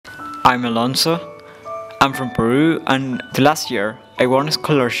I'm Alonso. I'm from Peru, and the last year I won a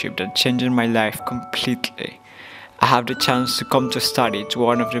scholarship that changed my life completely. I have the chance to come to study to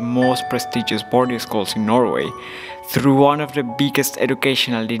one of the most prestigious boarding schools in Norway through one of the biggest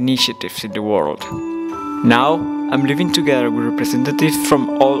educational initiatives in the world. Now I'm living together with representatives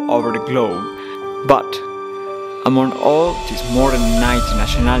from all over the globe, but among all these more than 90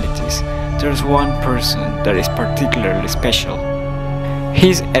 nationalities, there's one person that is particularly special.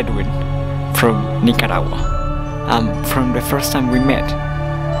 He's Edwin from Nicaragua. From the first time we met,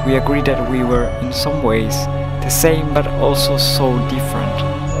 we agreed that we were in some ways the same but also so different.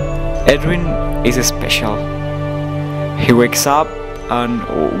 Edwin is special. He wakes up and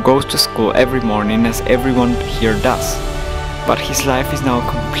goes to school every morning as everyone here does, but his life is now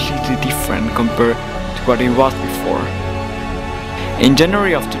completely different compared to what it was before. In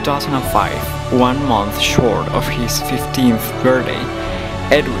January of 2005, 1 month short of his 15th birthday,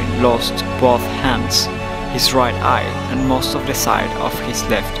 Edwin lost both hands, his right eye and most of the side of his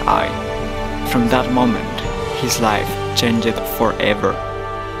left eye. From that moment, his life changed forever.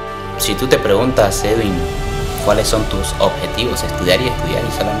 Si tú te preguntas, Edwin, ¿cuáles son tus objetivos? ¿Estudiar y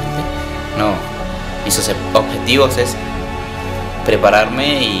solamente? No, mis objetivos es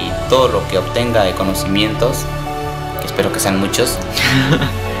prepararme y todo lo que obtenga de conocimientos, que espero que sean muchos,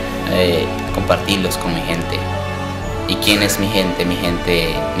 compartirlos con mi gente. ¿Y quién es mi gente? Mi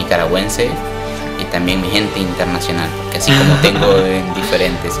gente nicaragüense y también mi gente internacional, que así como tengo en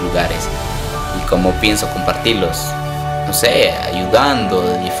diferentes lugares y como pienso compartirlos, no sé, ayudando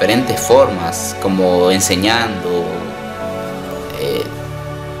de diferentes formas, como enseñando,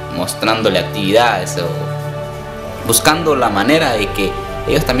 mostrándole actividades o buscando la manera de que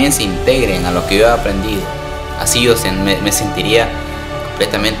ellos también se integren a lo que yo he aprendido. Así yo me sentiría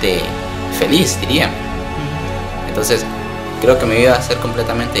completamente feliz, diría. Entonces creo que mi vida va a ser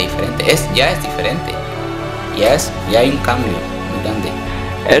completamente diferente. Ya es diferente. Ya hay un cambio muy grande.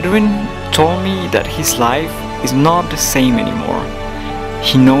 Edwin told me that his life is not the same anymore.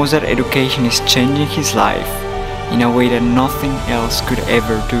 He knows that education is changing his life in a way that nothing else could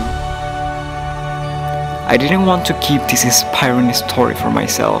ever do. I didn't want to keep this inspiring story for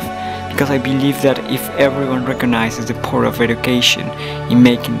myself, because I believe that if everyone recognizes the power of education in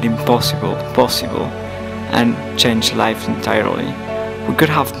making the impossible possible and change lives entirely, we could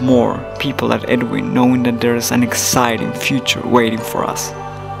have more people like Edwin knowing that there is an exciting future waiting for us.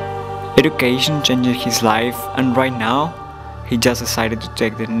 Education changed his life, and right now he just decided to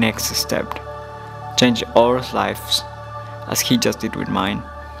take the next step, change others' lives as he just did with mine.